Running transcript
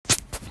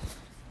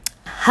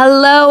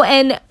Hello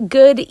and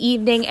good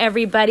evening,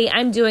 everybody.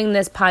 I'm doing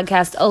this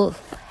podcast a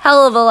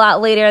hell of a lot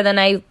later than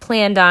I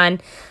planned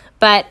on,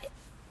 but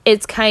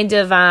it's kind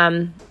of,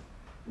 the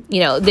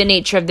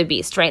nature of the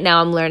beast. Right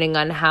now I'm learning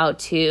on how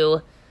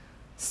to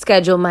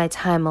schedule my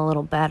time a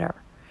little better.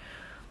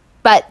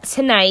 But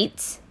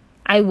tonight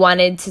I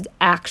wanted to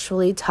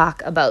actually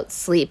talk about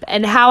sleep,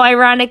 and how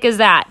ironic is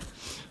that?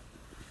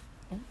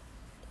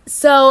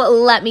 So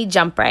let me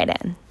jump right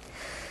in.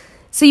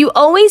 So you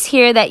always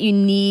hear that you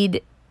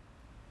need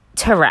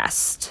to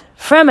rest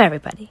from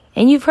everybody,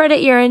 and you've heard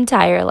it your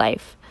entire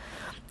life.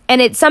 And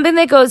it's something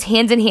that goes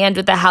hand in hand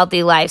with a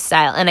healthy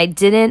lifestyle, and I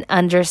didn't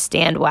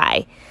understand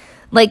why.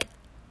 Like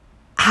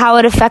how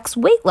it affects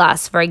weight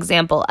loss, for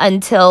example,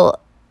 until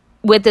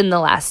within the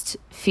last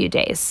few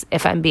days,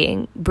 if I'm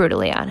being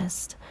brutally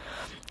honest.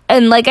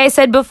 And like I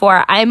said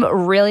before, I'm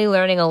really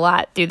learning a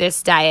lot through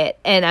this diet,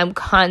 and I'm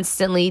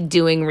constantly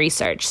doing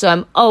research. So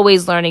I'm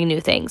always learning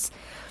new things.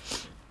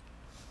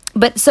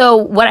 But so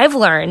what I've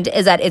learned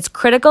is that it's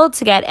critical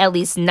to get at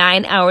least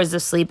 9 hours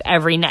of sleep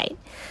every night.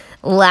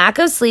 Lack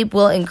of sleep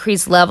will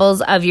increase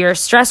levels of your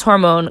stress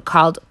hormone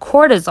called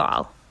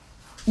cortisol,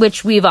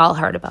 which we've all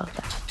heard about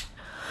that.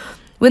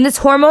 When this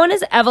hormone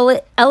is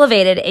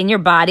elevated in your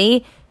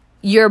body,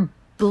 your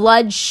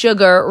blood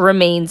sugar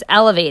remains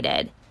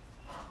elevated.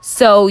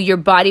 So your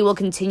body will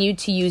continue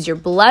to use your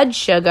blood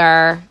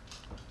sugar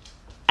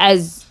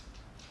as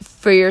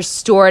for your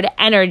stored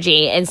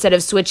energy instead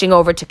of switching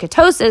over to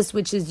ketosis,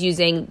 which is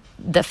using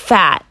the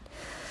fat.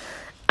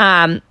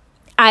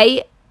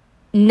 I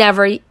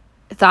never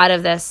thought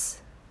of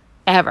this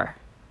ever.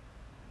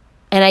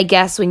 And I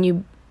guess when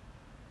you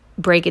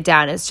break it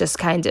down, it's just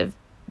kind of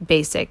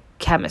basic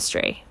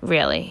chemistry,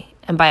 really,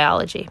 and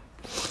biology.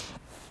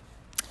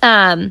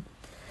 So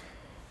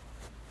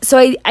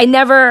I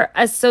never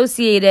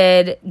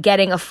associated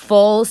getting a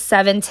full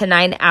 7 to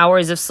 9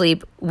 hours of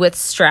sleep with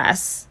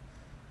stress,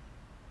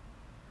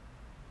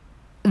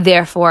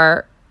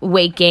 therefore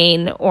weight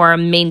gain or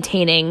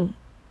maintaining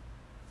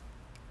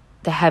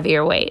the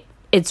heavier weight.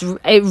 It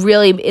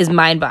really is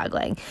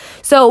mind-boggling.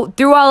 So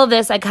through all of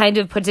this, I kind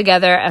of put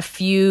together a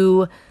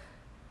few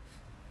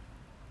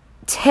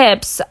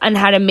tips on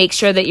how to make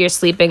sure that you're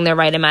sleeping the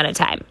right amount of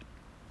time.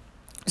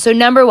 So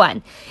number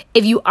 1,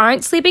 if you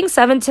aren't sleeping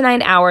 7 to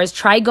 9 hours,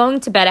 try going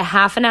to bed a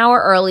half an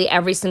hour early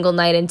every single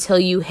night until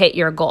you hit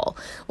your goal.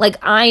 Like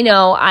I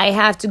know I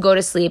have to go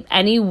to sleep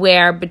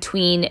anywhere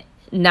between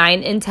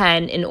 9 and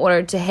 10 in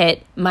order to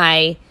hit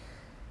my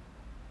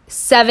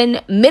 7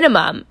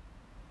 minimum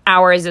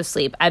hours of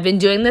sleep. I've been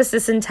doing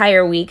this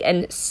entire week,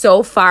 and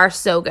so far,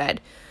 so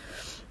good.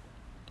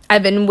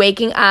 I've been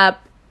waking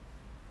up,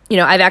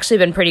 I've actually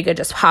been pretty good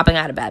just hopping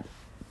out of bed.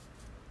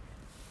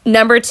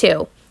 Number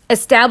 2,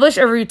 establish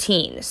a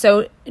routine.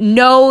 So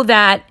know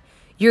that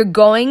you're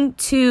going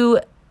to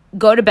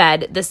go to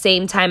bed the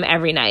same time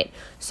every night.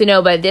 So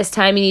know by this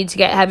time you need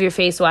to have your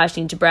face washed,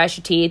 you need to brush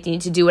your teeth, you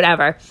need to do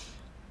whatever.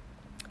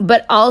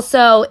 But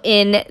also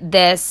in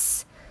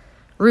this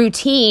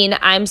routine,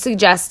 I'm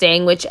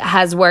suggesting, which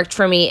has worked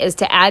for me, is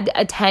to add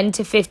a 10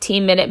 to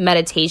 15 minute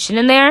meditation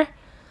in there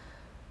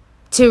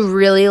to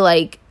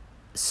really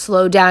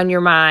slow down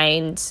your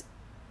mind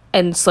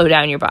and slow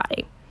down your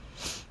body.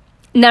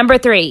 Number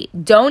 3,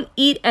 don't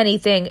eat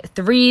anything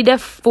 3 to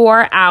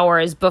 4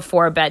 hours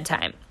before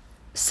bedtime.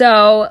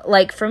 So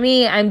for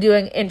me, I'm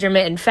doing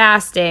intermittent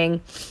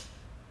fasting.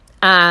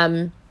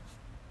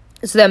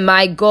 So then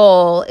my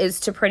goal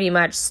is to pretty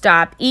much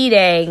stop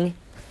eating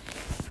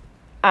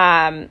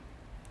around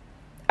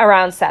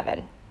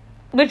 7,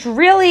 which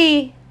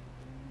really,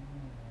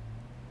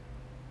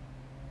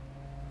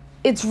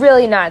 it's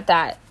really not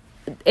that,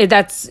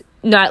 that's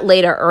not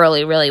late or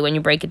early, really, when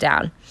you break it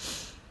down.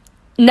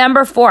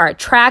 Number 4,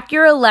 track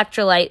your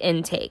electrolyte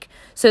intake.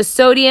 So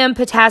sodium,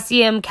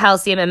 potassium,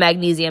 calcium, and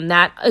magnesium,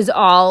 that is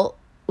all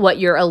what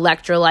your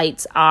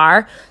electrolytes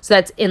are. So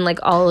that's in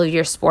all of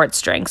your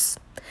sports drinks.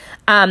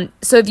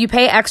 So if you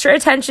pay extra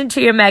attention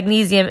to your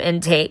magnesium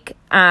intake,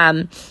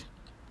 if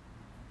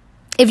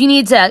you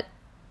need to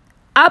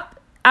up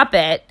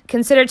it,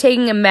 consider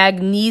taking a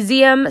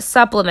magnesium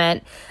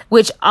supplement,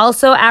 which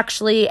also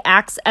actually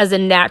acts as a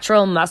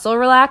natural muscle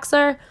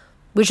relaxer,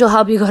 which will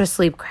help you go to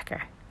sleep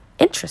quicker.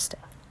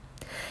 Interesting.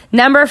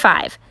 Number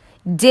 5,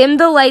 dim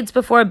the lights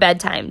before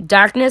bedtime.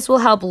 Darkness will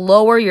help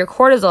lower your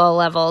cortisol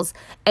levels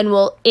and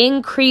will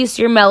increase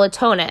your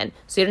melatonin.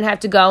 So you don't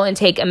have to go and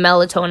take a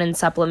melatonin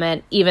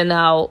supplement, even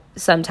though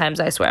sometimes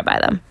I swear by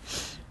them.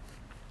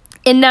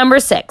 And number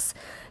 6,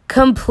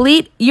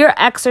 complete your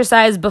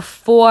exercise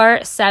before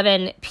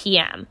 7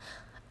 p.m.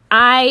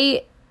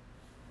 I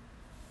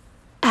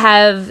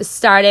have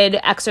started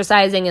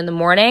exercising in the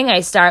morning.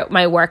 I start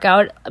my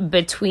workout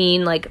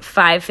between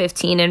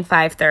 5:15 and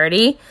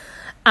 5:30.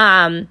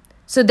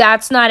 So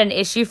that's not an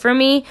issue for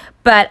me,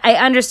 but I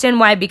understand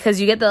why, because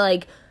you get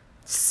the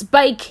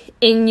spike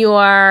in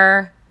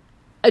your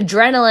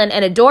adrenaline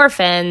and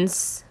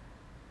endorphins,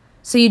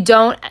 so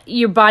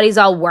your body's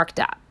all worked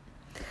up.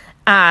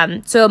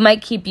 So it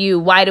might keep you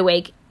wide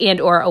awake and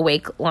or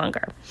awake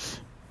longer.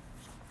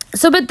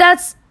 So, but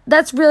that's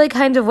that's really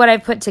kind of what I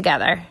put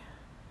together.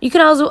 You can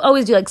also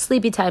always do like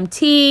sleepy time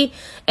tea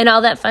and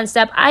all that fun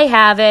stuff. I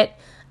have it.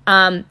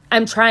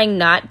 I'm trying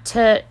not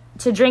to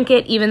drink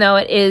it, even though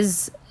it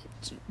is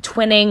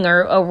twinning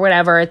or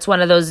whatever. It's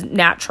one of those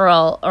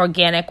natural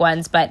organic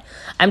ones, but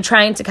I'm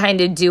trying to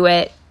kind of do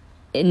it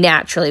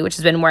naturally, which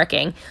has been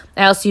working.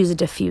 I also use a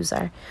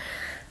diffuser.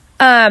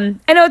 I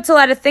know it's a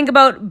lot to think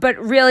about, but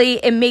really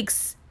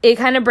it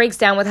kind of breaks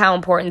down with how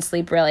important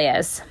sleep really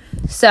is.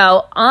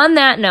 So on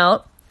that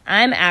note,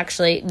 I'm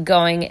actually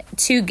going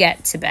to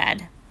get to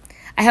bed.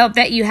 I hope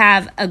that you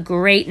have a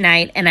great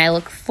night, and I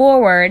look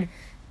forward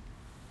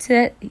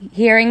to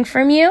hearing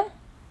from you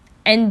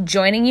and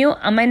joining you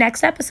on my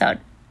next episode.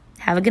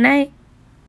 Have a good night.